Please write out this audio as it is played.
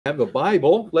Have a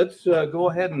Bible. Let's go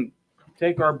ahead and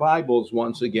take our Bibles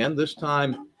once again. This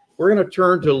time we're going to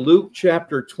turn to Luke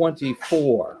chapter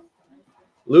 24.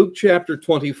 Luke chapter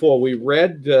 24. We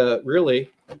read really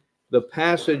the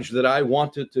passage that I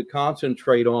wanted to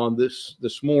concentrate on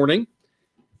this morning.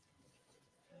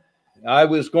 I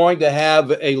was going to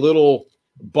have a little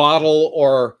bottle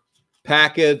or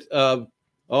packet of,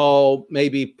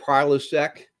 maybe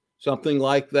Prilosec, something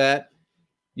like that.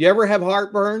 You ever have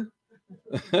heartburn?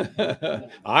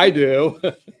 I do.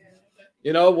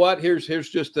 You know what? Here's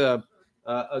just a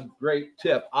great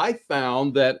tip. I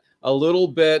found that a little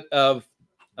bit of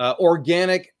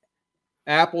organic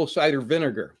apple cider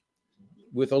vinegar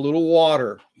with a little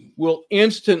water will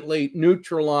instantly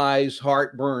neutralize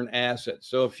heartburn acid.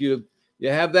 So if you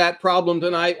have that problem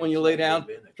tonight when you lay down,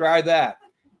 try that.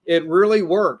 It really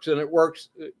works, and it works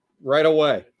right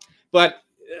away. But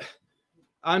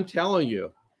I'm telling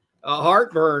you,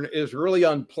 heartburn is really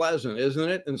unpleasant, isn't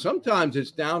it? And sometimes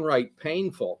it's downright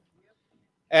painful.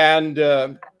 And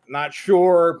not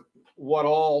sure what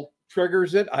all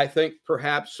triggers it. I think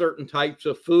perhaps certain types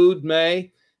of food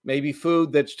maybe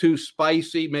food that's too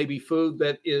spicy, maybe food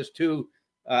that is too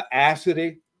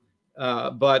acidy.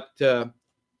 But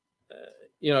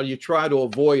you try to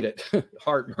avoid it,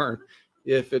 heartburn,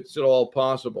 if it's at all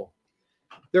possible.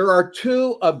 There are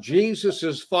two of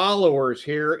Jesus's followers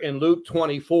here in Luke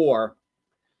 24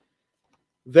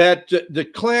 that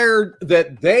declared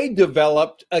that they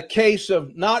developed a case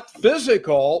of not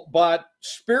physical, but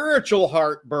spiritual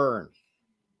heartburn.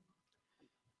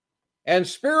 And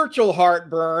spiritual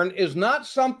heartburn is not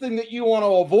something that you want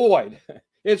to avoid.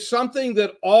 It's something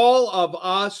that all of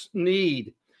us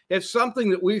need. It's something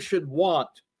that we should want.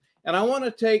 And I want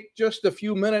to take just a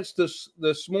few minutes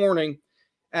this morning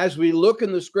as we look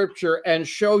in the scripture and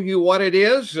show you what it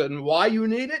is and why you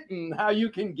need it and how you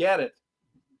can get it.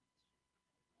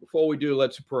 Before we do,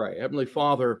 let's pray. Heavenly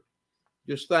Father,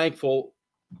 just thankful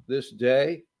this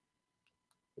day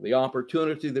for the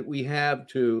opportunity that we have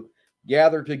to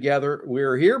gather together.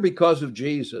 We're here because of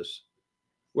Jesus.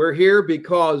 We're here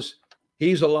because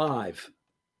he's alive.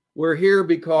 We're here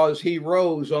because he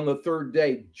rose on the third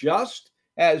day, just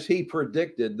as he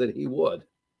predicted that he would.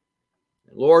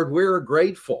 Lord, we're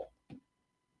grateful,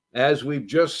 as we've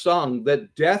just sung,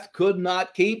 that death could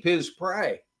not keep his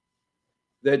prey,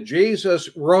 that Jesus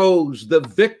rose the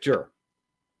victor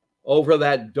over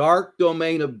that dark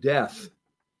domain of death.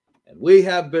 And we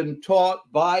have been taught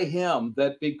by him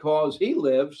that because he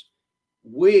lives,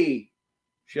 we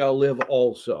shall live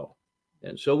also.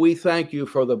 And so we thank you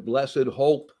for the blessed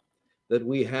hope that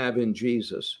we have in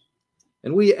Jesus.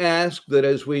 And we ask that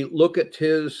as we look at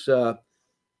his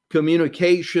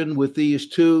communication with these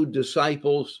two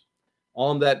disciples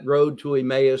on that road to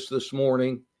Emmaus this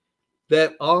morning,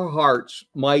 that our hearts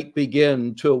might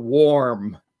begin to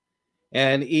warm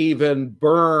and even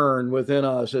burn within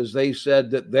us, as they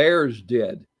said that theirs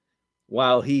did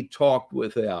while he talked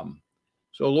with them.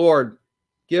 So Lord,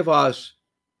 give us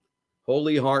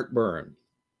holy heartburn.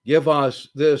 Give us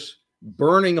this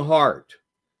burning heart.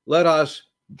 Let us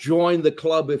join the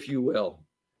club, if you will,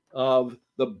 of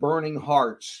the burning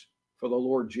hearts for the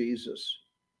Lord Jesus.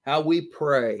 How we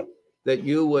pray that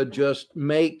you would just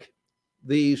make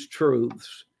these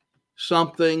truths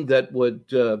something that would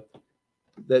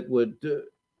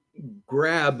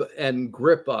grab and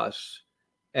grip us,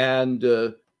 and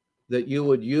that you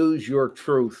would use your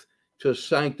truth to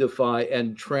sanctify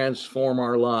and transform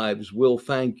our lives. We'll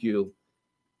thank you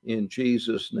in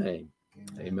Jesus' name.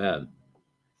 Amen.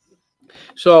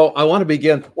 So I want to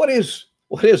begin. What is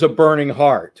a burning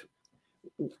heart?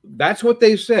 That's what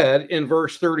they said in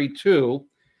verse 32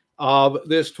 of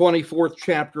this 24th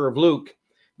chapter of Luke.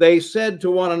 They said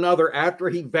to one another after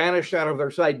he vanished out of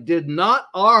their sight, "Did not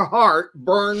our heart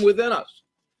burn within us?"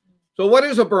 So what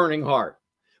is a burning heart?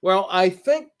 Well, I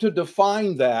think to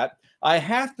define that, I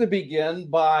have to begin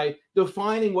by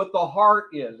defining what the heart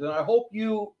is. And I hope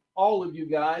all of you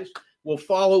guys, will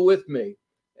follow with me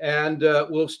and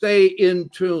will stay in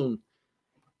tune.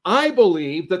 I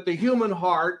believe that the human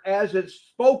heart, as it's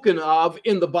spoken of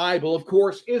in the Bible, of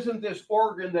course, isn't this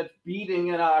organ that's beating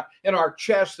in our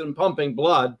chest and pumping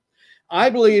blood. I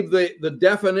believe the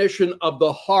definition of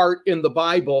the heart in the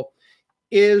Bible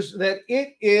is that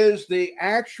it is the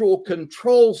actual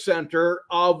control center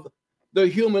of the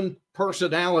human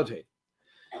personality.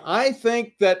 I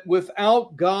think that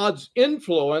without God's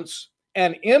influence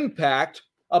and impact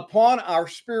upon our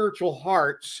spiritual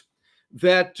hearts,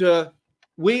 that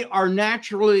we are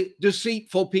naturally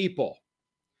deceitful people,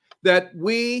 that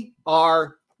we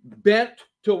are bent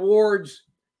towards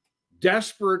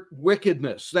desperate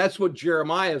wickedness. That's what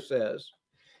Jeremiah says.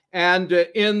 And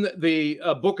in the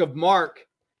book of Mark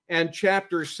and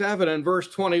chapter 7 and verse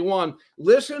 21,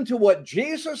 listen to what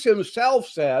Jesus himself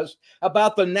says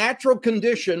about the natural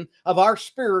condition of our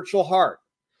spiritual heart.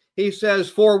 He says,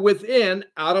 "For within,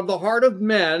 out of the heart of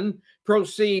men,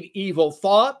 proceed evil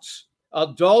thoughts,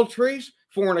 adulteries,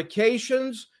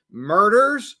 fornications,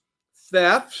 murders,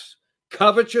 thefts,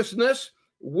 covetousness,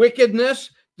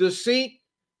 wickedness, deceit,"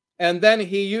 and then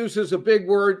he uses a big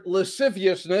word,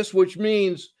 lasciviousness, which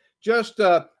means just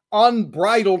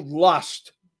unbridled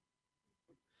lust,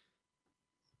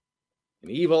 an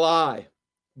evil eye,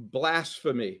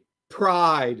 blasphemy,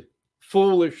 pride,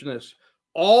 foolishness.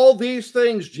 All these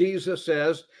things, Jesus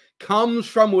says, comes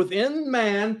from within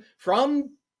man,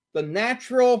 from the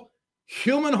natural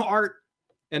human heart,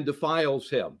 and defiles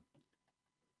him.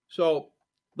 So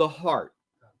the heart,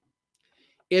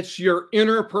 it's your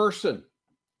inner person.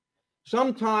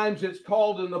 Sometimes it's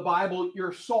called in the Bible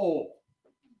your soul.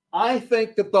 I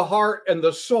think that the heart and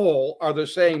the soul are the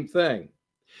same thing.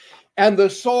 And the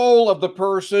soul of the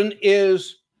person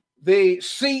is the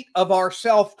seat of our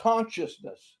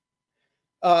self-consciousness.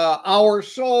 Our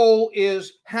soul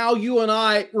is how you and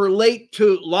I relate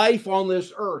to life on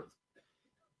this earth.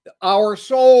 Our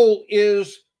soul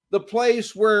is the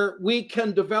place where we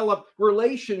can develop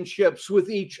relationships with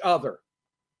each other.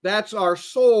 That's our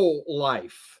soul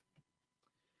life.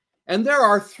 And there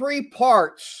are three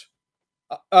parts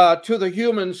to the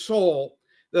human soul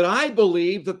that I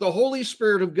believe that the Holy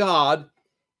Spirit of God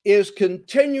is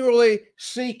continually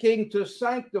seeking to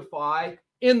sanctify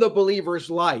in the believer's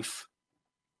life.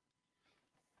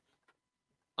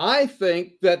 I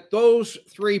think that those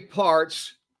three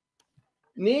parts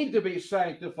need to be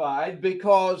sanctified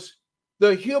because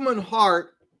the human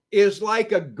heart is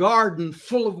like a garden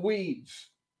full of weeds,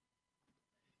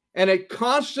 and it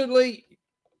constantly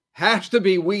has to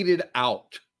be weeded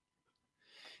out.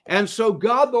 And so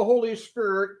God, the Holy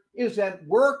Spirit, is at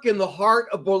work in the heart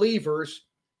of believers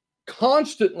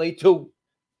constantly to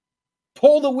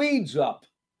pull the weeds up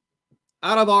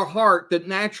out of our heart that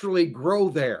naturally grow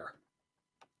there.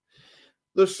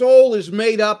 The soul is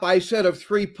made up, I said, of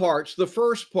three parts. The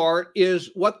first part is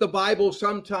what the Bible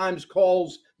sometimes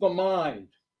calls the mind.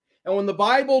 And when the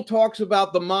Bible talks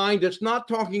about the mind, it's not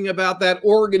talking about that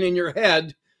organ in your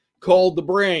head called the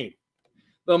brain.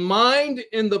 The mind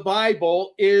in the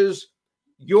Bible is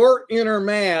your inner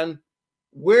man,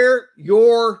 where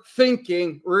your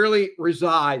thinking really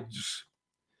resides.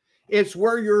 It's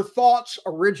where your thoughts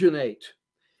originate.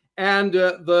 And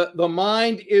the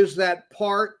mind is that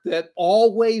part that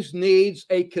always needs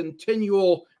a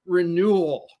continual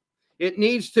renewal. It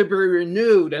needs to be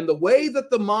renewed. And the way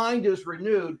that the mind is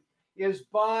renewed is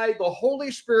by the Holy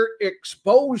Spirit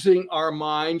exposing our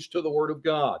minds to the Word of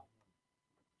God.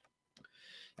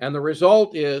 And the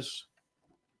result is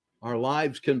our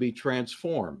lives can be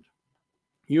transformed.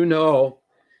 You know,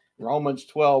 Romans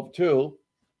 12:2,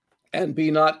 and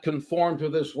be not conformed to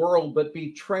this world, but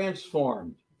be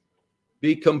transformed.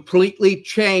 Be completely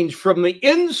changed from the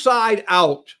inside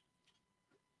out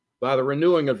by the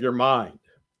renewing of your mind.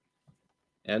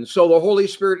 And so the Holy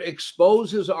Spirit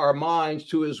exposes our minds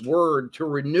to his word to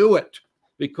renew it,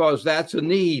 because that's a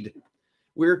need.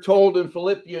 We're told in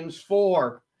Philippians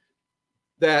 4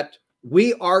 that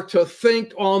we are to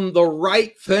think on the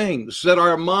right things, that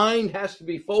our mind has to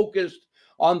be focused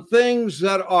on things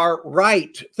that are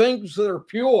right, things that are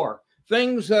pure,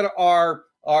 things that are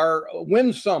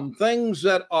winsome, things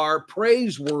that are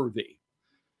praiseworthy,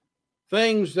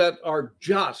 things that are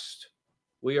just.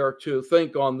 We are to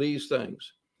think on these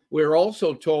things. We are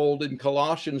also told in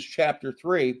Colossians chapter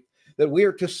 3 that we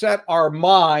are to set our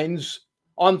minds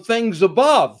on things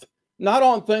above, not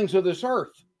on things of this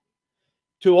earth.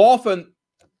 Too often,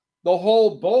 the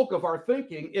whole bulk of our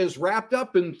thinking is wrapped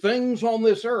up in things on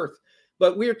this earth,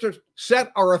 but we are to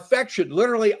set our affection,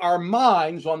 literally our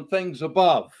minds, on things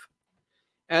above.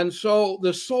 And so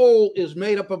the soul is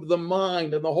made up of the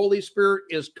mind, and the Holy Spirit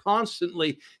is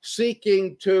constantly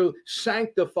seeking to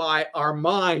sanctify our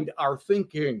mind, our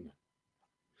thinking.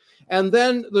 And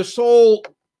then the soul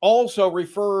also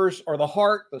refers, or the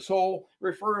heart, the soul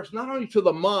refers not only to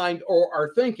the mind or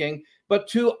our thinking, but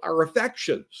to our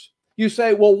affections. You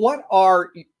say, well, what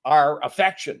are our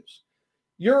affections?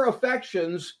 Your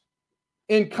affections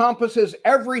encompasses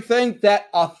everything that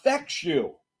affects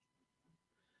you.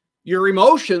 Your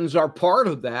emotions are part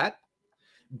of that,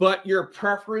 but your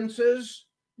preferences,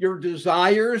 your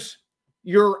desires,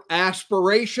 your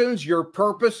aspirations, your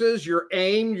purposes, your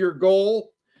aim, your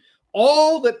goal,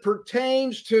 all that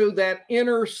pertains to that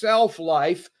inner self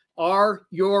life are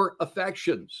your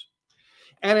affections.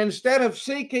 And instead of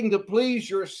seeking to please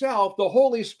yourself, the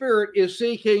Holy Spirit is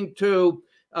seeking to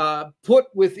put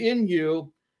within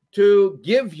you, to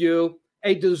give you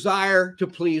a desire to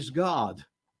please God.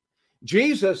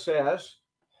 Jesus says,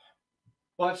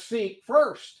 but seek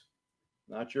first,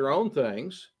 not your own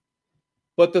things,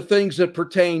 but the things that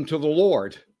pertain to the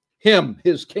Lord, him,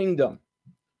 his kingdom.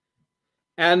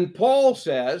 And Paul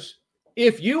says,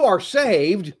 if you are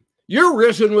saved, you're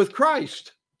risen with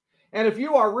Christ. And if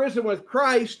you are risen with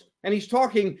Christ, and he's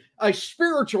talking a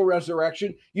spiritual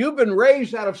resurrection, you've been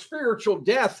raised out of spiritual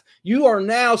death. You are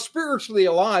now spiritually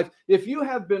alive. If you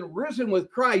have been risen with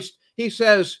Christ, he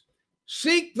says,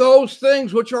 seek those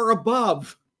things which are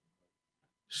above.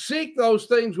 Seek those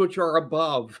things which are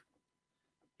above.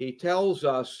 He tells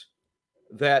us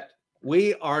that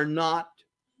we are not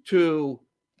to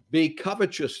be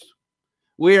covetous.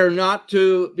 We are not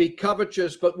to be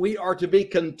covetous, but we are to be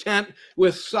content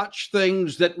with such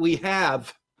things that we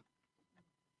have.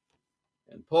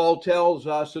 And Paul tells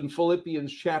us in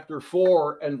Philippians chapter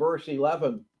 4 and verse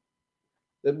 11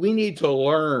 that we need to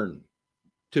learn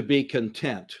to be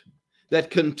content. That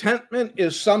contentment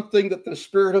is something that the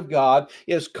Spirit of God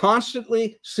is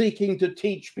constantly seeking to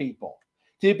teach people.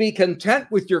 To be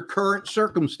content with your current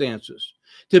circumstances.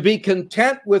 To be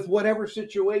content with whatever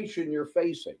situation you're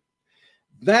facing.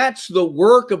 That's the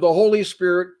work of the Holy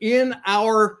Spirit in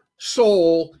our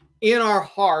soul, in our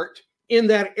heart, in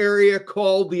that area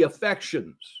called the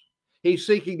affections. He's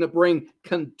seeking to bring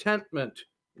contentment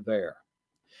there.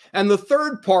 And the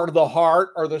third part of the heart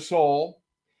or the soul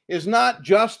is not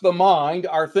just the mind,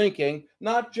 our thinking,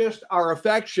 not just our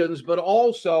affections, but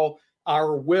also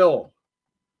our will.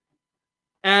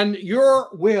 And your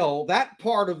will, that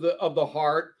part of the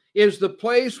heart, is the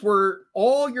place where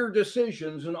all your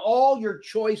decisions and all your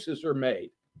choices are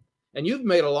made. And you've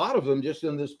made a lot of them just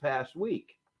in this past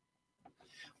week.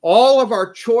 All of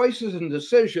our choices and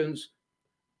decisions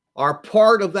are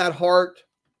part of that heart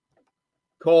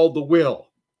called the will.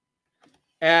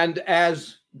 And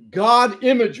as God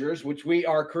imagers, which we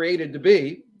are created to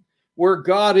be, we're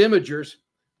God imagers,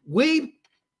 we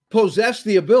possess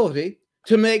the ability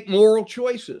to make moral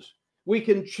choices. We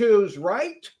can choose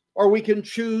right or we can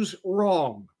choose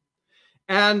wrong.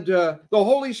 And the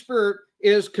Holy Spirit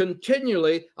is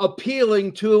continually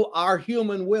appealing to our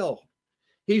human will.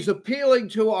 He's appealing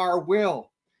to our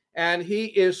will, and he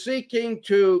is seeking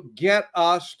to get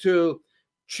us to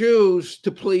choose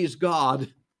to please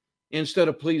God instead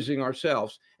of pleasing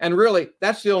ourselves. And really,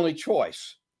 that's the only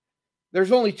choice.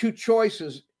 There's only two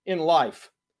choices in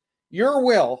life. Your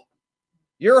will,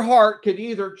 your heart can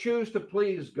either choose to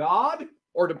please God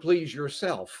or to please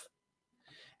yourself.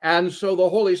 And so the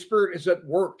Holy Spirit is at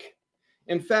work.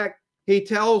 In fact, he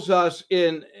tells us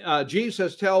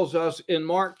Jesus tells us in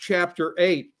Mark chapter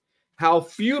 8 how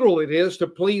futile it is to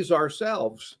please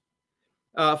ourselves.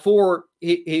 For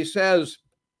he says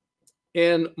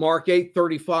in Mark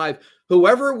 8:35,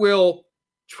 whoever will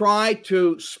try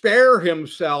to spare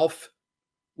himself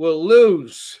will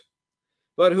lose,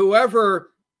 but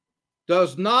whoever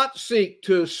does not seek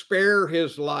to spare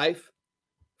his life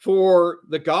for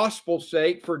the gospel's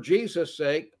sake, for Jesus'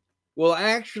 sake, will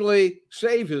actually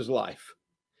save his life.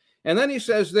 And then he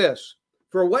says this,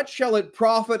 for what shall it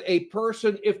profit a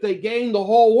person if they gain the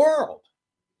whole world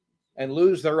and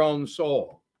lose their own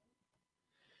soul?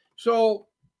 So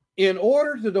in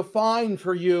order to define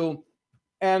for you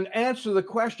and answer the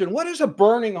question, what is a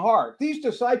burning heart? These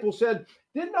disciples said,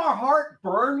 didn't our heart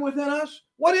burn within us?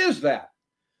 What is that?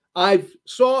 I've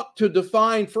sought to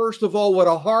define, first of all, what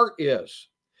a heart is.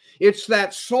 It's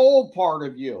that soul part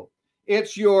of you.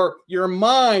 It's your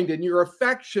mind and your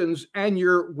affections and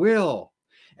your will.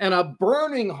 And a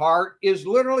burning heart is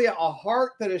literally a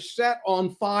heart that is set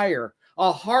on fire,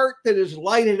 a heart that is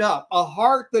lighted up, a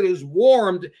heart that is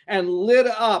warmed and lit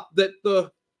up, that the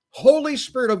Holy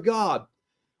Spirit of God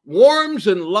warms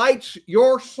and lights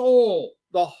your soul,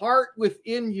 the heart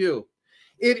within you.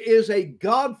 It is a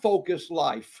God-focused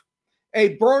life.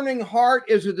 A burning heart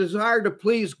is a desire to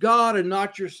please God and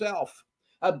not yourself.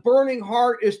 A burning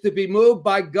heart is to be moved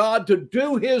by God to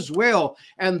do his will.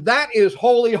 And that is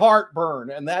holy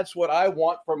heartburn. And that's what I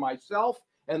want for myself.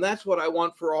 And that's what I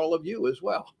want for all of you as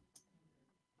well.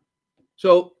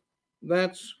 So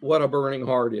that's what a burning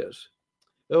heart is.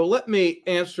 So let me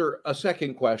answer a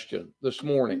second question this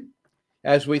morning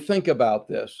as we think about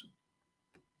this.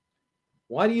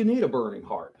 Why do you need a burning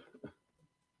heart?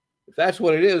 If that's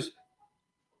what it is,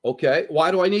 okay, why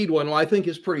do I need one? Well, I think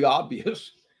it's pretty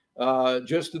obvious,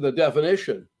 just in the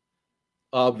definition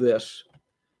of this.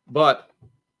 But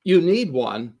you need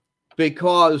one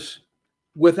because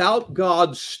without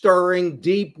God stirring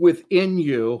deep within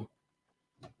you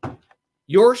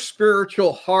Your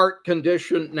spiritual heart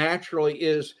condition naturally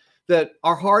is that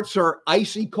our hearts are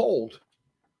icy cold.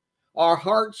 Our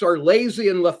hearts are lazy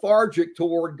and lethargic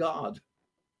toward God.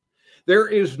 There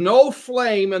is no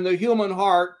flame in the human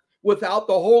heart without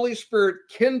the Holy Spirit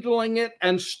kindling it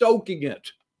and stoking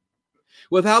it.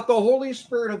 Without the Holy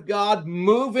Spirit of God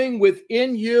moving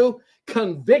within you,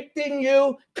 convicting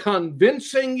you,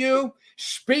 convincing you,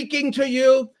 speaking to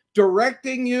you,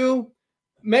 directing you,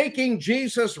 making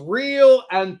Jesus real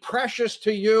and precious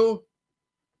to you,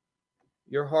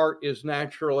 your heart is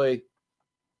naturally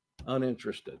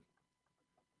uninterested.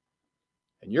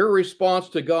 And your response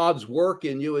to God's work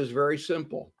in you is very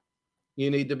simple.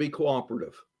 You need to be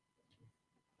cooperative.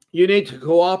 You need to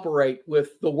cooperate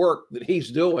with the work that he's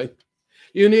doing.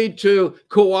 You need to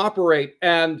cooperate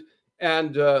and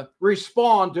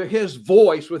respond to his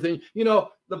voice within. You know,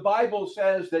 the Bible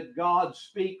says that God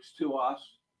speaks to us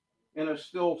in a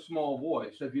still small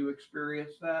voice. Have you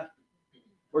experienced that?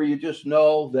 Or you just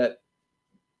know that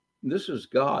this is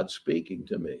God speaking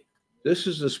to me. This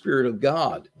is the Spirit of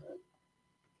God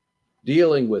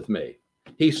dealing with me.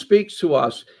 He speaks to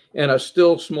us in a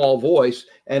still small voice,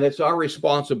 and it's our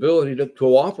responsibility to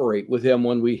cooperate with him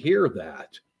when we hear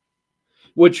that.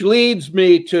 Which leads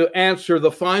me to answer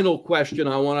the final question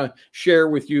I want to share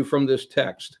with you from this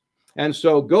text. And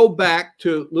so go back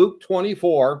to Luke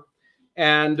 24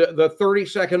 and the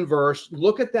 32nd verse.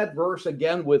 Look at that verse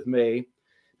again with me,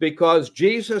 because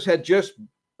Jesus had just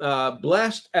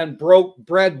blessed and broke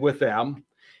bread with them.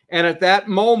 And at that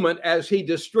moment, as he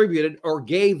distributed or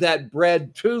gave that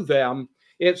bread to them,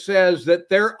 it says that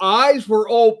their eyes were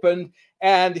opened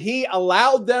and he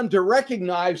allowed them to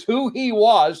recognize who he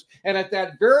was. And at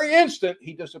that very instant,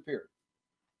 he disappeared.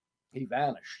 He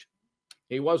vanished.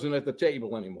 He wasn't at the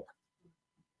table anymore.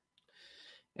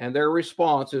 And their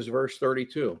response is verse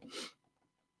 32.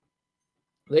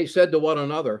 They said to one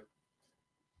another,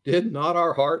 "Did not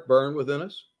our heart burn within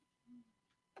us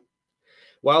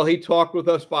while he talked with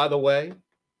us by the way,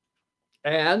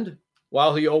 and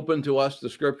while he opened to us the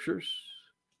scriptures?"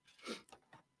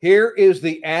 Here is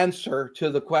the answer to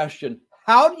the question,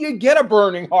 how do you get a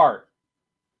burning heart?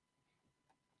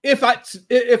 If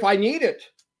I need it,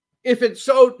 if it's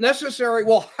so necessary,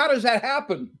 well, how does that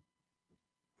happen?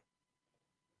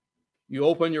 You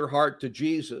open your heart to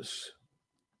Jesus,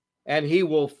 and he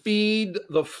will feed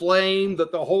the flame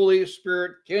that the Holy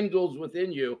Spirit kindles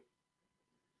within you.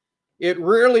 It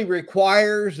really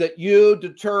requires that you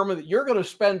determine that you're going to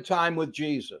spend time with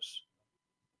Jesus.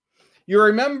 You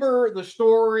remember the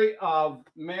story of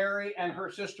Mary and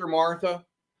her sister Martha?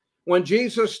 When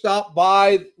Jesus stopped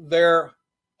by their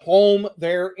home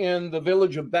there in the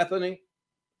village of Bethany,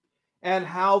 and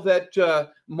how that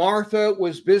Martha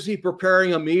was busy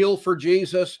preparing a meal for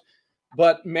Jesus,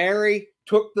 but Mary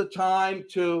took the time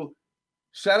to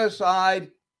set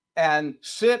aside and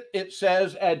sit, it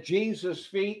says, at Jesus'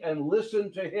 feet and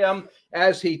listen to him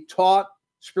as he taught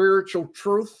spiritual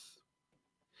truth.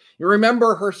 You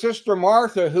remember her sister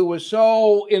Martha, who was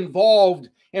so involved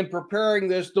in preparing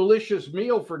this delicious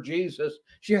meal for Jesus.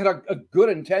 She had a good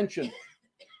intention.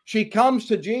 She comes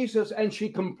to Jesus and she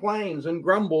complains and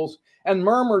grumbles and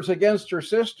murmurs against her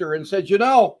sister and said, you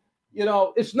know,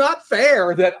 it's not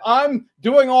fair that I'm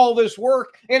doing all this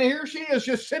work and here she is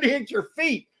just sitting at your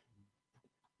feet.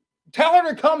 Tell her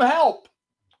to come help.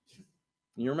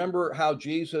 You remember how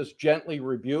Jesus gently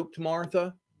rebuked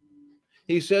Martha?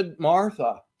 He said,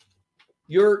 Martha,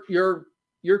 you're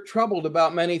troubled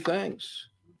about many things.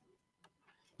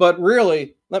 But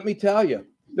really, let me tell you,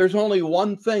 there's only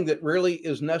one thing that really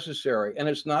is necessary, and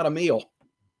it's not a meal.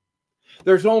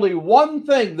 There's only one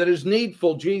thing that is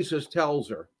needful, Jesus tells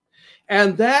her.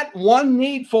 And that one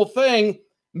needful thing,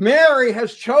 Mary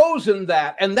has chosen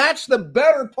that. And that's the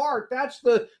better part. That's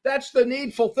the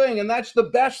needful thing, and that's the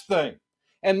best thing.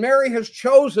 And Mary has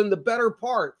chosen the better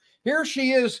part. Here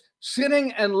she is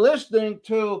sitting and listening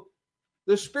to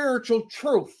the spiritual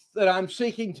truth that I'm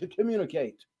seeking to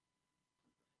communicate.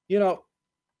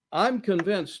 I'm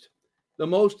convinced the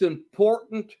most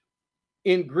important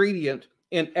ingredient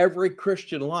in every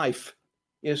Christian life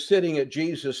is sitting at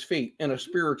Jesus' feet in a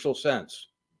spiritual sense.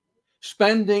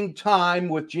 Spending time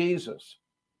with Jesus.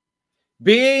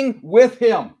 Being with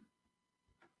him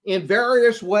in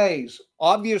various ways.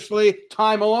 Obviously,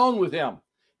 time alone with him,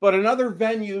 but in other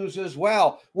venues as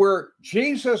well, where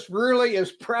Jesus really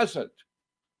is present.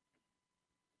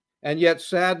 And yet,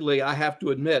 sadly, I have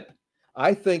to admit,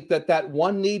 I think that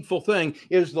one needful thing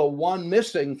is the one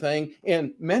missing thing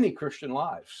in many Christian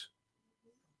lives.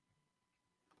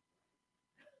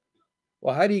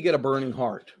 Well, how do you get a burning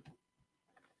heart?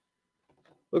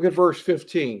 Look at verse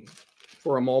 15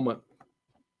 for a moment.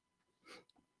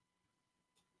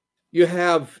 you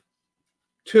have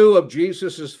two of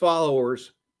Jesus's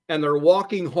followers, and they're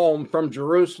walking home from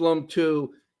Jerusalem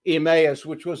to Emmaus,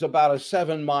 which was about a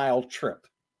 7-mile trip.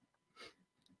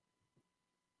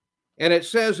 And it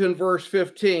says in verse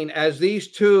 15, as these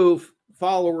two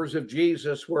followers of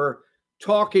Jesus were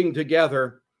talking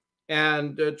together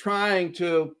and trying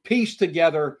to piece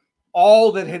together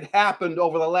all that had happened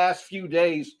over the last few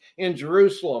days in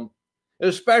Jerusalem,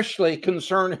 especially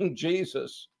concerning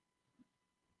Jesus,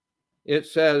 it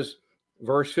says,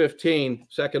 verse 15,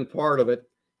 second part of it,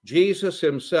 Jesus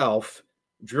himself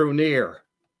drew near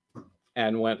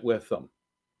and went with them.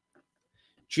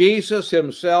 Jesus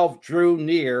himself drew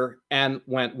near and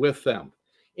went with them.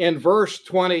 In verse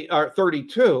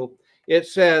 32, it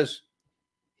says,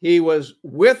 he was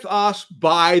with us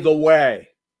by the way.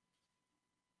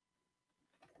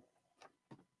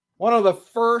 One of the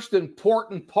first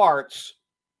important parts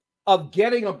of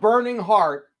getting a burning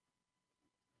heart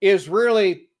is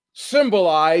really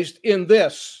symbolized in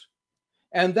this,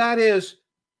 and that is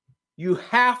you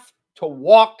have to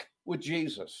walk with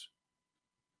Jesus.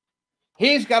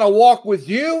 He's got to walk with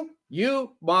you.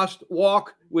 You must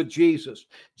walk with Jesus.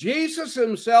 Jesus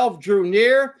himself drew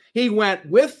near. He went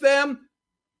with them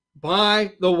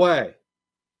by the way.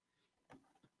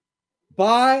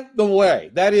 By the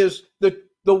way. That is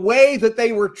the way that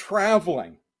they were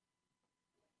traveling.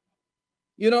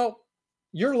 You know,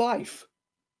 your life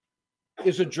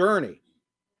is a journey.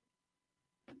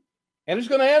 And it's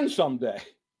going to end someday.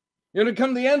 You're going to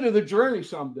come to the end of the journey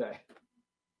someday.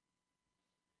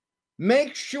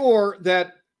 Make sure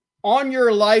that on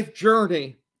your life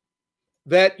journey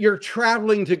that you're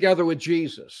traveling together with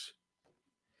Jesus.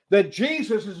 That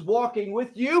Jesus is walking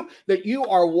with you, that you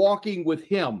are walking with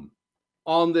him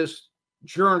on this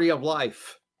journey of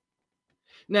life.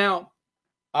 Now,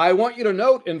 I want you to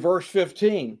note in verse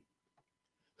 15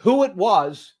 who it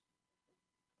was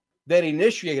that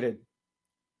initiated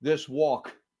this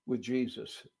walk with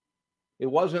Jesus. It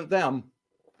wasn't them,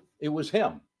 it was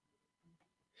him.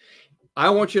 I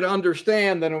want you to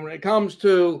understand that when it comes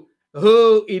to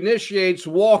who initiates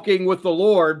walking with the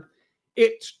Lord,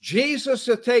 it's Jesus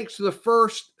that takes the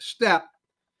first step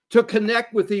to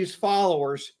connect with these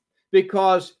followers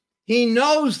because he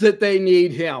knows that they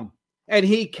need him and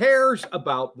he cares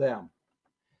about them.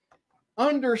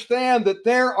 Understand that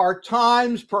there are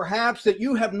times perhaps that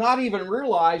you have not even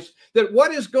realized that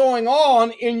what is going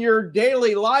on in your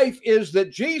daily life is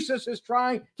that Jesus is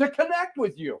trying to connect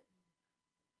with you.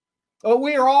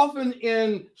 We are often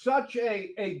in such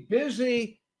a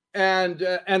busy and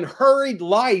hurried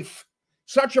life,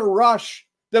 such a rush,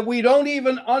 that we don't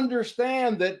even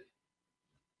understand that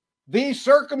these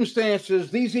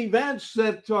circumstances, these events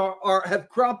that have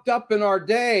cropped up in our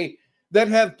day that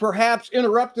have perhaps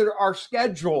interrupted our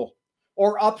schedule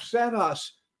or upset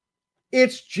us.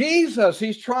 It's Jesus.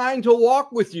 He's trying to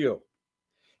walk with you.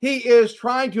 He is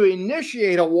trying to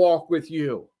initiate a walk with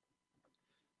you.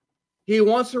 He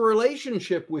wants a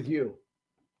relationship with you.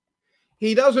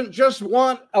 He doesn't just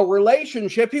want a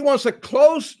relationship. He wants a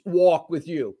close walk with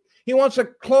you. He wants a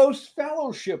close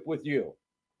fellowship with you.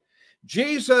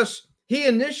 Jesus, he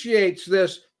initiates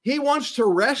this. He wants to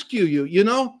rescue you. You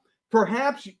know,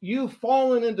 perhaps you've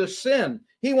fallen into sin.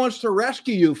 He wants to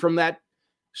rescue you from that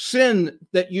sin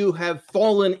that you have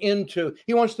fallen into.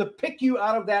 He wants to pick you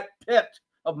out of that pit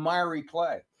of miry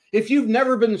clay. If you've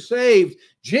never been saved,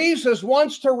 Jesus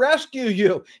wants to rescue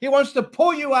you. He wants to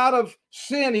pull you out of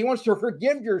sin. He wants to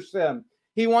forgive your sin.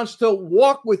 He wants to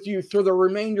walk with you through the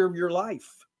remainder of your life.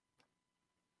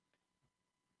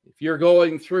 If you're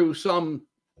going through some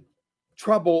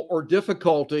trouble or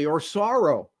difficulty or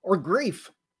sorrow or grief,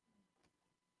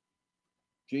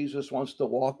 Jesus wants to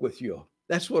walk with you.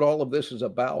 That's what all of this is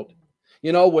about.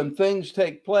 You know, when things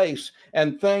take place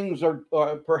and things are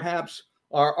perhaps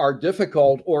are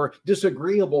difficult or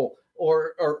disagreeable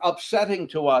or upsetting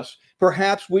to us,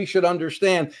 perhaps we should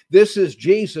understand this is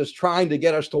Jesus trying to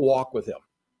get us to walk with him.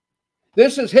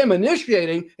 This is him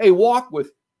initiating a walk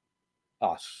with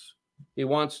us. He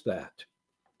wants that.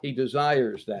 He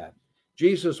desires that.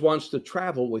 Jesus wants to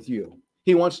travel with you.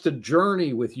 He wants to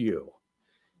journey with you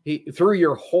through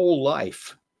your whole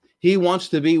life. He wants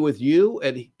to be with you,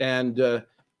 and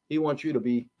he wants you to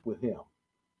be with him.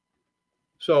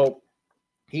 So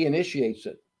he initiates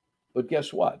it. But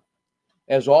guess what?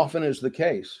 As often is the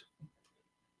case,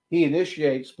 he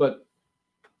initiates, but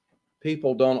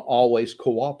people don't always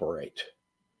cooperate.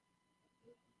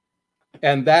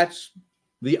 And that's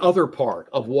the other part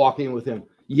of walking with him.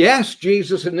 Yes,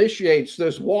 Jesus initiates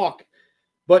this walk,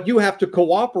 but you have to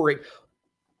cooperate.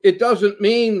 It doesn't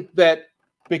mean that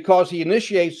because he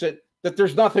initiates it, that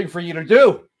there's nothing for you to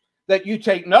do, that you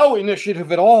take no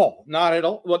initiative at all. Not at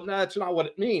all. Well, that's not what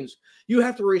it means. You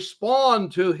have to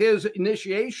respond to his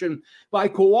initiation by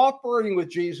cooperating with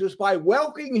Jesus, by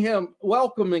welcoming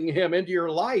him into your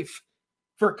life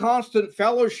for constant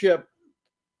fellowship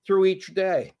through each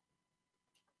day.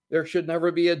 There should never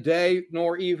be a day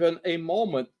nor even a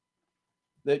moment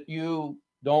that you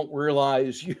don't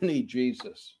realize you need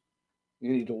Jesus.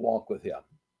 You need to walk with him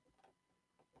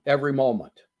every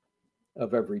moment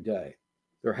of every day.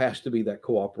 There has to be that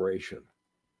cooperation.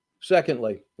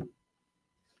 Secondly,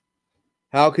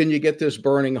 how can you get this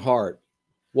burning heart?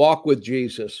 Walk with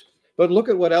Jesus. But look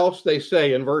at what else they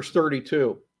say in verse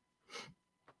 32.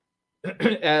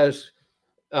 As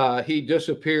he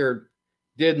disappeared,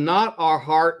 did not our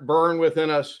heart burn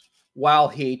within us while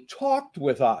he talked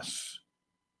with us?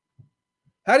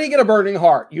 How do you get a burning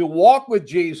heart? You walk with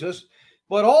Jesus,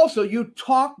 but also you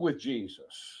talk with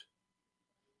Jesus.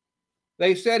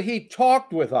 They said he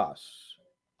talked with us.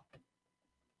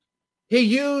 He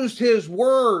used his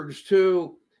words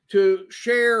to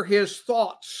share his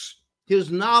thoughts,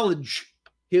 his knowledge,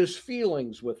 his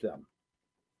feelings with them.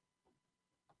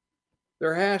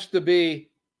 There has to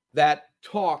be that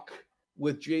talk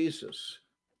with Jesus.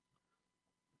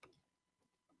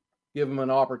 Give him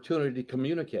an opportunity to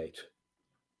communicate.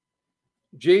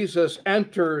 Jesus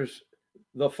enters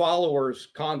the followers'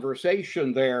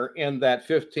 conversation there in that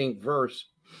 15th verse,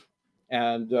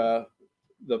 and the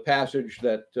passage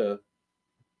that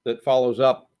follows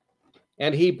up,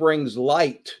 and he brings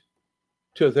light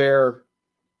to their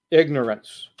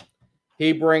ignorance.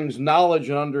 He brings knowledge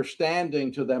and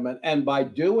understanding to them, and by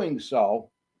doing so,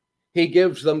 he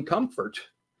gives them comfort.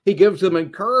 He gives them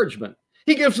encouragement.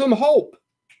 He gives them hope.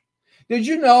 Did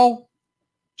you know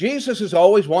Jesus has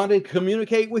always wanted to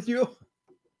communicate with you?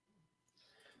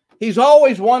 He's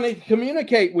always wanted to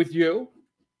communicate with you.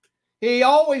 He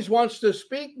always wants to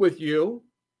speak with you.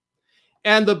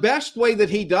 And the best way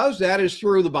that he does that is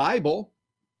through the Bible.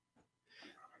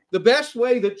 The best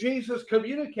way that Jesus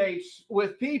communicates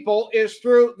with people is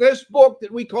through this book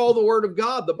that we call the Word of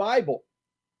God, the Bible.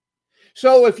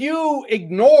 So if you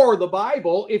ignore the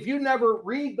Bible, if you never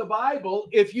read the Bible,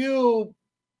 if you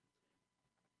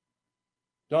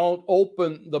don't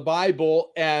open the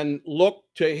Bible and look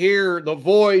to hear the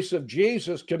voice of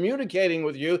Jesus communicating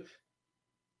with you,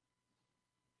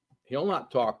 he'll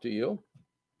not talk to you.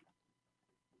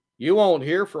 You won't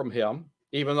hear from him,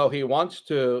 even though he wants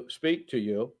to speak to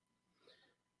you.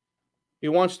 He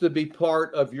wants to be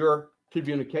part of your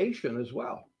communication as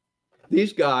well.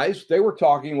 These guys, they were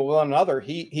talking with one another.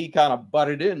 He kind of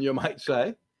butted in, you might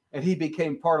say, and he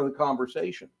became part of the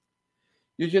conversation.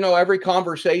 Did you know every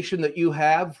conversation that you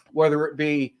have, whether it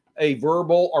be a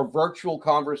verbal or virtual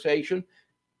conversation,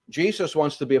 Jesus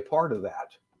wants to be a part of that.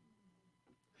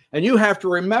 And you have to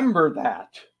remember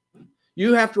that.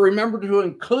 You have to remember to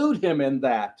include him in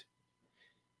that.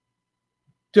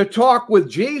 To talk with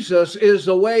Jesus is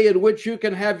the way in which you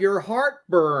can have your heart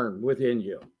burn within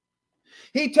you.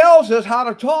 He tells us how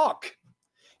to talk.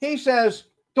 He says,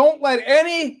 don't let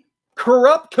any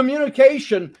corrupt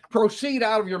communication proceed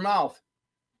out of your mouth.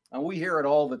 And we hear it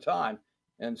all the time.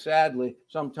 And sadly,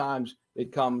 sometimes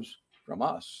it comes from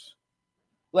us.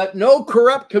 Let no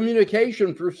corrupt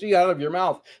communication proceed out of your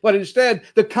mouth, but instead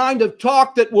the kind of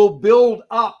talk that will build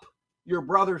up your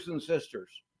brothers and sisters.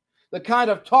 The kind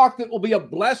of talk that will be a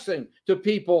blessing to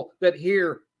people that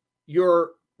hear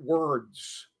your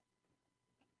words.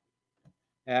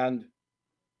 And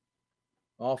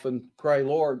often pray,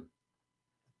 Lord,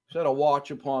 set a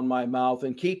watch upon my mouth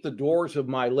and keep the doors of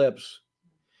my lips.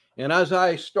 And as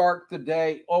I start the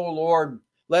day, oh Lord,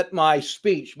 let my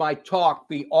speech, my talk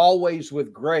be always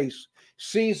with grace,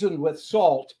 seasoned with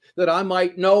salt, that I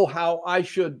might know how I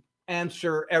should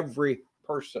answer every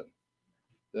person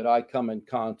that I come in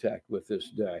contact with this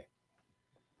day.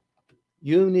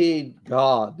 You need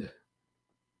God.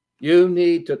 You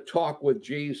need to talk with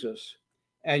Jesus.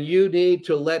 And you need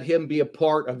to let him be a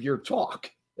part of your talk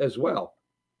as well.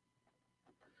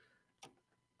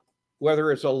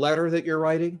 Whether it's a letter that you're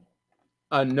writing,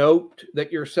 a note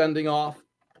that you're sending off,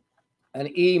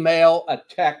 an email, a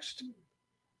text.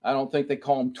 I don't think they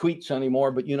call them tweets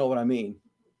anymore, but you know what I mean.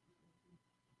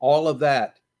 All of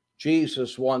that,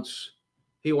 Jesus wants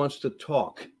to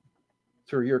talk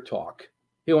through your talk.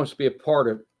 He wants to be a part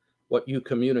of what you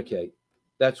communicate.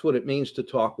 That's what it means to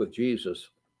talk with Jesus.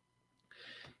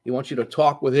 He wants you to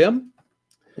talk with him,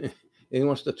 and he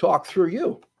wants to talk through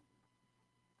you.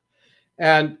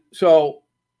 And so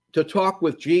to talk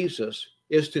with Jesus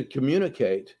is to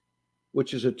communicate,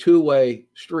 which is a two-way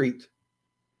street,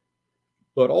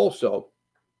 but also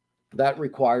that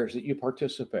requires that you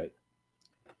participate.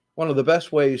 One of the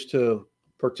best ways to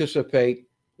participate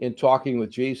in talking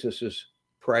with Jesus is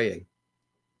praying.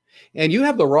 And you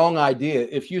have the wrong idea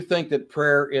if you think that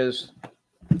prayer is,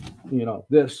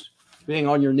 this being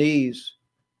on your knees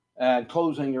and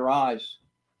closing your eyes.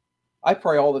 I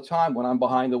pray all the time when I'm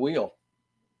behind the wheel,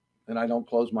 and I don't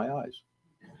close my eyes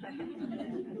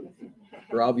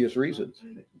for obvious reasons.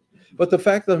 But the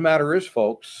fact of the matter is,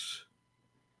 folks,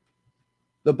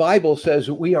 the Bible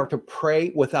says we are to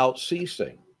pray without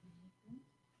ceasing.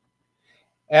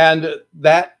 And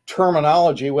that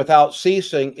terminology, without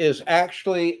ceasing, is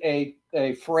actually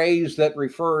a phrase that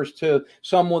refers to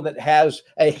someone that has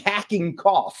a hacking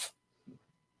cough,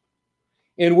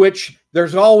 in which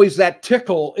there's always that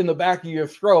tickle in the back of your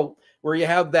throat where you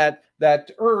have that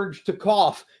urge to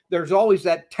cough. There's always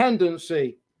that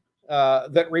tendency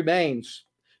that remains.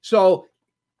 So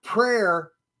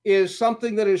prayer is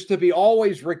something that is to be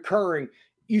always recurring.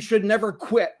 You should never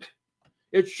quit.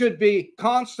 It should be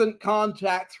constant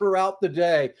contact throughout the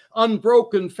day,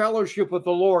 unbroken fellowship with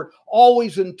the Lord,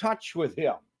 always in touch with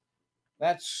Him.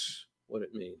 That's what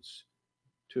it means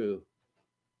to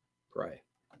pray,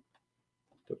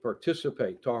 to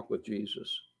participate, talk with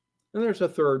Jesus. And there's a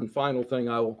third and final thing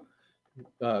I will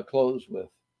close with.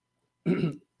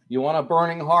 You want a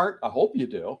burning heart? I hope you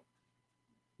do.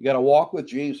 You got to walk with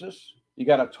Jesus. You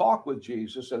got to talk with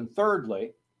Jesus. And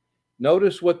thirdly,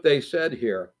 notice what they said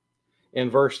here in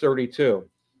verse 32.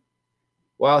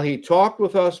 While he talked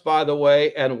with us by the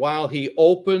way, and while he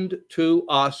opened to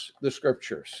us the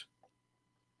scriptures.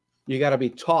 You got to be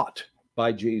taught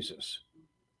by Jesus.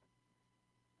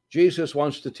 Jesus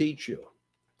wants to teach you.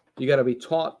 You got to be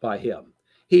taught by him.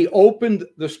 He opened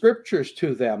the scriptures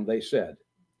to them, they said.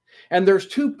 And there's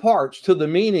two parts to the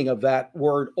meaning of that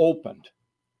word opened.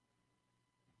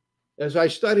 As I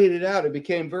studied it out, it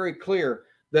became very clear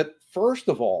that, first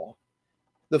of all,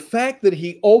 the fact that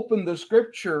he opened the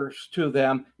scriptures to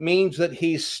them means that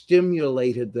he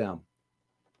stimulated them.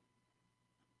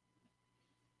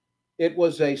 It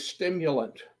was a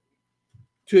stimulant.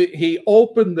 He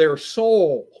opened their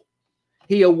soul.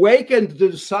 He awakened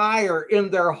desire in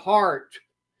their heart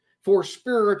for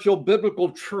spiritual biblical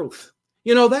truth.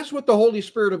 That's what the Holy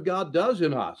Spirit of God does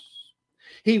in us.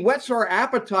 He whets our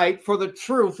appetite for the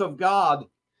truth of God,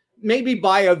 maybe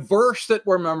by a verse that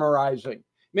we're memorizing,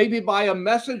 maybe by a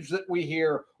message that we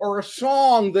hear, or a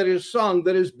song that is sung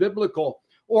that is biblical,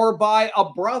 or by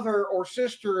a brother or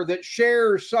sister that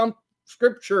shares some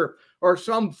scripture or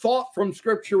some thought from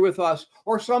scripture with us,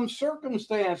 or some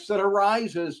circumstance that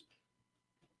arises.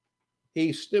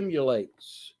 He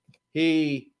stimulates,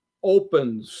 he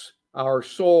opens our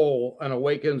soul and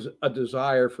awakens a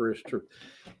desire for his truth.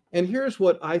 And here's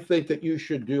what I think that you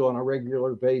should do on a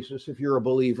regular basis if you're a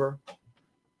believer.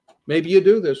 Maybe you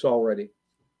do this already,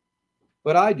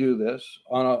 but I do this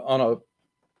on a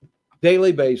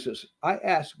daily basis. I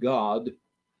ask God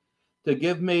to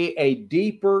give me a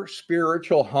deeper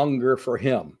spiritual hunger for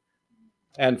him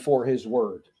and for his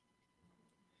word.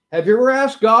 Have you ever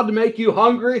asked God to make you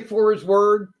hungry for his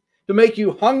word, to make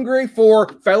you hungry for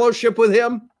fellowship with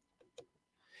him?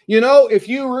 If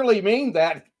you really mean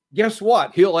that, guess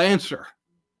what? He'll answer.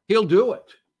 He'll do it.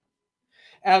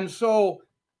 And so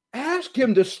ask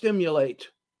him to stimulate.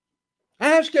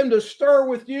 Ask him to stir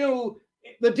with you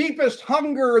the deepest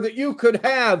hunger that you could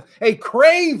have, a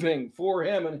craving for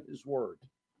him and his word.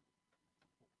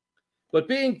 But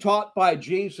being taught by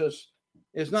Jesus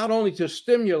is not only to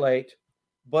stimulate,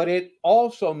 but it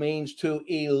also means to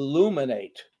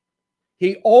illuminate.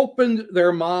 He opened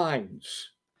their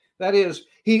minds. That is,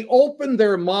 he opened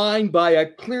their mind by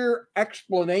a clear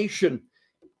explanation,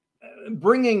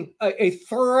 bringing a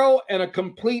thorough and a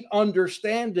complete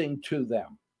understanding to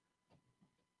them.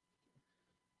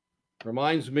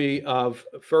 Reminds me of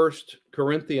 1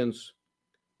 Corinthians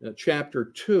chapter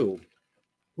 2,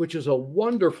 which is a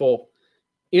wonderful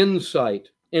insight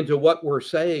into what we're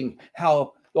saying,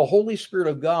 how the Holy Spirit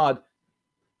of God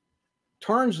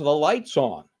turns the lights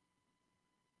on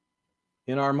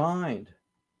in our mind,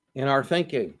 in our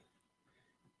thinking.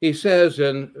 He says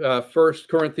in 1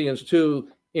 Corinthians 2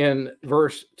 in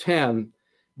verse 10,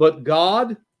 but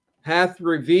God hath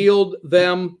revealed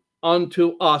them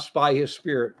unto us by his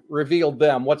Spirit. Revealed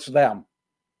them. What's them?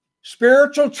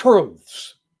 Spiritual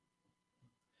truths.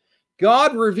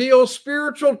 God reveals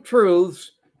spiritual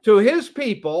truths to his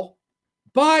people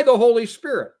by the Holy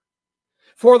Spirit.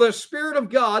 For the Spirit of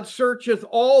God searcheth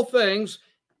all things,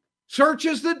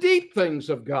 searches the deep things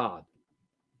of God.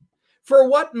 For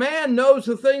what man knows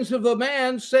the things of the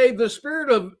man, save the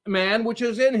spirit of man which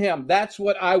is in him? That's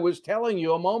what I was telling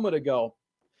you a moment ago.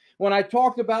 When I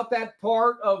talked about that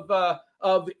part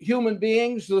of human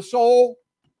beings, the soul,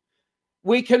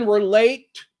 We can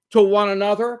relate to one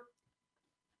another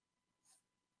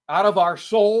out of our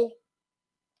soul.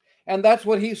 And that's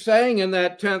what he's saying in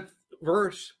that 10th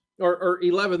verse or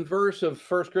 11th verse of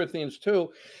 1 Corinthians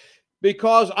 2.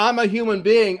 Because I'm a human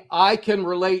being, I can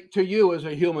relate to you as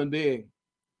a human being.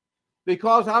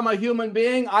 Because I'm a human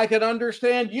being, I can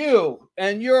understand you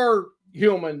and your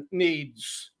human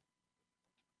needs.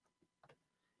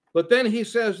 But then he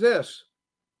says this,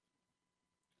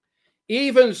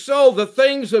 even so, the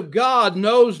things of God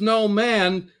knows no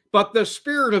man, but the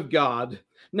Spirit of God.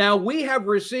 Now we have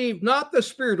received not the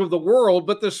spirit of the world,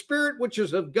 but the Spirit which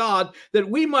is of God, that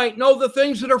we might know the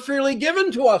things that are freely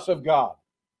given to us of God.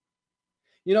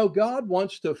 You know, God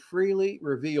wants to freely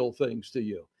reveal things to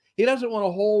you. He doesn't want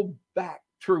to hold back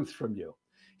truth from you.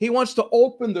 He wants to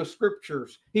open the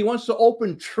scriptures. He wants to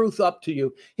open truth up to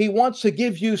you. He wants to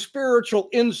give you spiritual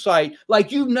insight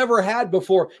like you've never had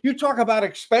before. You talk about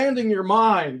expanding your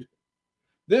mind.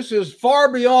 This is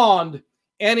far beyond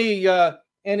any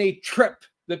trip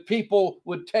that people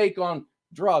would take on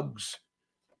drugs.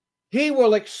 He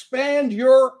will expand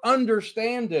your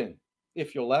understanding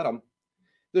if you'll let him.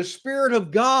 The Spirit of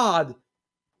God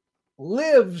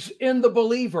lives in the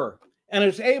believer and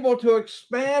is able to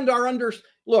expand our understanding.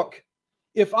 Look,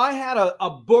 if I had a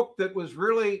book that was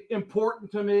really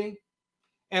important to me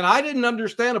and I didn't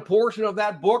understand a portion of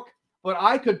that book, but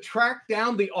I could track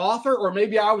down the author, or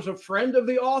maybe I was a friend of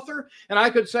the author, and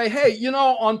I could say, hey, you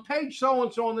know, on page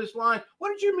so-and-so on this line, what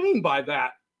did you mean by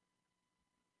that?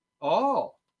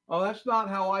 Oh, that's not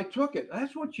how I took it.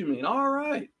 That's what you mean. All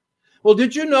right. Well,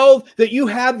 did you know that you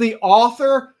have the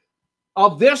author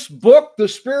of this book, the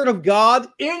Spirit of God,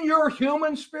 in your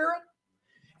human spirit?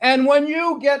 And when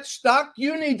you get stuck,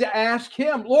 you need to ask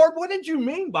him, Lord, what did you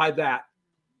mean by that?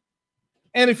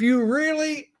 And if you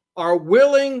really are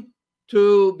willing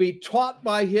to be taught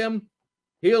by him,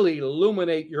 he'll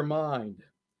illuminate your mind.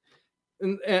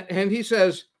 And he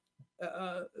says,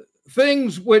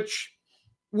 things which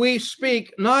we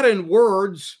speak not in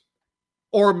words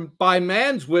or by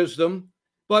man's wisdom,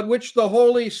 but which the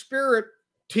Holy Spirit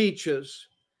teaches.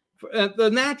 The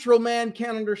natural man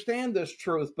can't understand this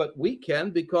truth, but we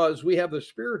can because we have the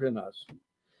Spirit in us.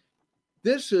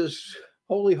 This is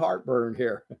holy heartburn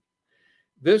here.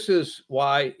 This is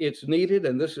why it's needed,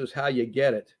 and this is how you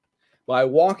get it. By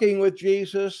walking with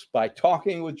Jesus, by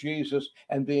talking with Jesus,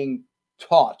 and being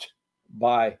taught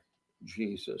by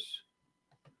Jesus.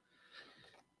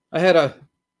 I had a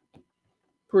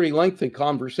pretty lengthy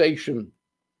conversation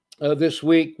this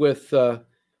week with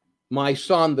my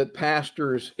son that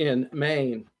pastors in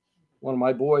Maine. One of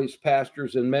my boys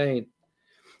pastors in Maine.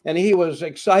 And he was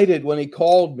excited when he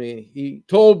called me. He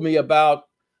told me about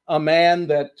a man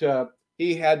that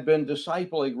he had been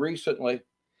discipling recently.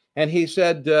 And he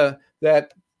said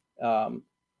that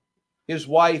his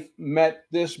wife met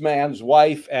this man's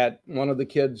wife at one of the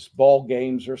kids' ball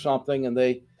games or something. And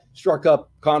they struck up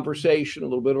conversation, a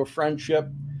little bit of a friendship.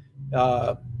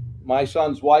 My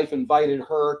son's wife invited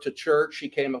her to church. She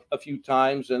came a few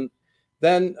times, and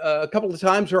then a couple of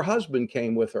times her husband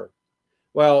came with her.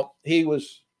 Well, he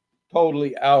was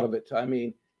totally out of it. I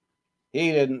mean,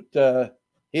 he didn't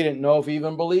know if he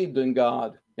even believed in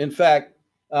God. In fact,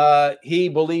 he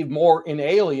believed more in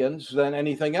aliens than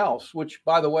anything else, which,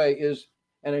 by the way, is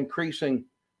an increasing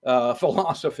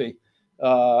philosophy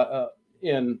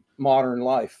in modern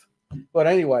life. But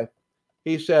anyway,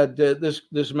 he said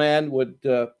this man would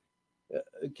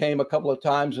came a couple of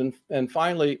times, and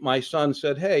finally my son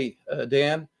said, hey,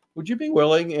 Dan, would you be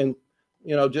willing in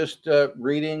just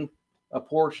reading a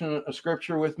portion of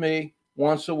scripture with me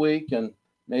once a week, and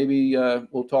maybe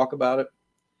we'll talk about it.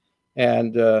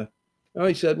 And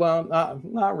he said, well,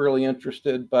 not really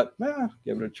interested, but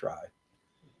give it a try.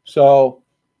 So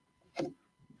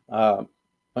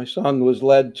my son was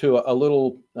led to a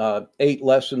little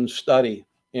 8-lesson study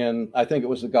in, I think it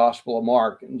was the Gospel of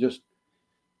Mark, and just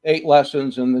 8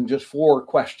 lessons and then just 4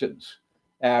 questions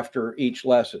after each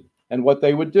lesson. And what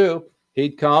they would do,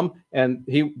 he'd come and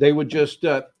they would just,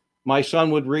 my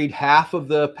son would read half of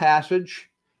the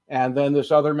passage, and then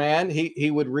this other man,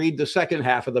 he would read the second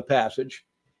half of the passage,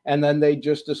 and then they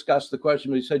just discuss the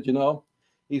question. He said,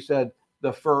 he said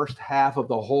the first half of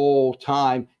the whole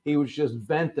time, he was just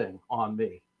venting on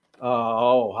me.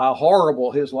 How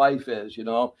horrible his life is,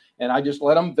 and I just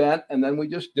let him vent. And then we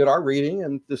just did our reading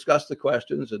and discussed the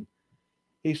questions. And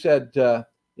he said,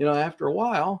 after a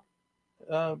while,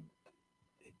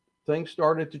 things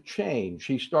started to change.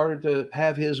 He started to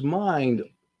have his mind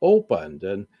opened,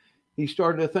 and he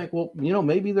started to think, well,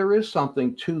 maybe there is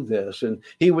something to this. And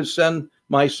he would send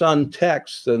my son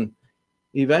texts, and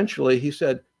eventually he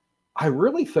said, I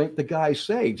really think the guy's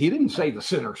saved. He didn't say the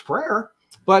sinner's prayer,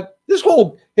 but his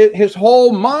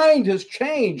whole mind has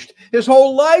changed. His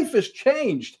whole life has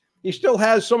changed. He still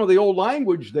has some of the old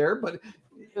language there, but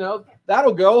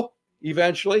that'll go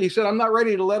eventually. He said, I'm not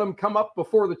ready to let him come up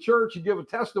before the church and give a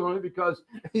testimony because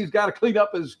he's got to clean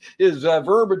up his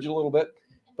verbiage a little bit.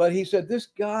 But he said, this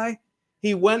guy,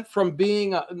 he went from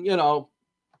being,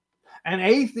 an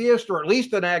atheist or at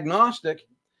least an agnostic,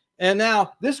 and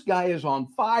now this guy is on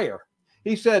fire.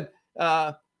 He said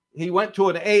he went to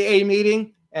an AA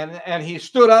meeting and he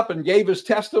stood up and gave his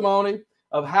testimony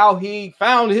of how he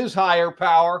found his higher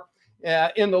power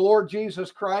in the Lord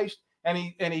Jesus Christ. And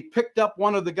he picked up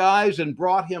one of the guys and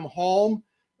brought him home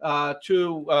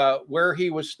to where he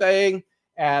was staying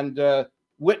and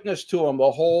witnessed to him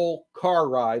the whole car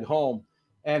ride home.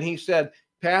 And he said,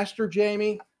 Pastor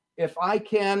Jamie, if I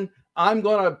can, I'm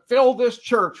going to fill this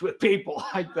church with people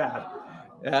like that.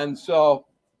 And so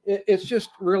it's just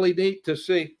really neat to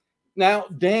see. Now,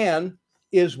 Dan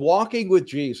is walking with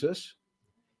Jesus.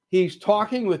 He's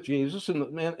talking with Jesus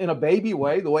in a baby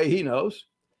way, the way he knows.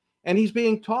 And he's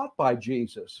being taught by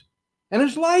Jesus. And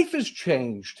his life has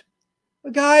changed.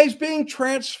 The guy's being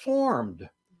transformed.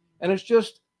 And it's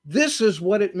just, this is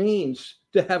what it means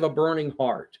to have a burning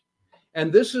heart.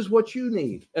 And this is what you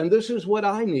need. And this is what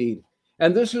I need.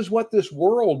 And this is what this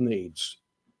world needs.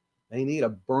 They need a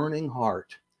burning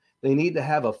heart. They need to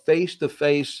have a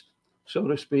face-to-face, so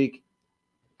to speak,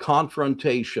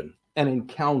 confrontation, an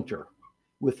encounter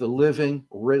with the living,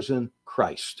 risen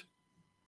Christ.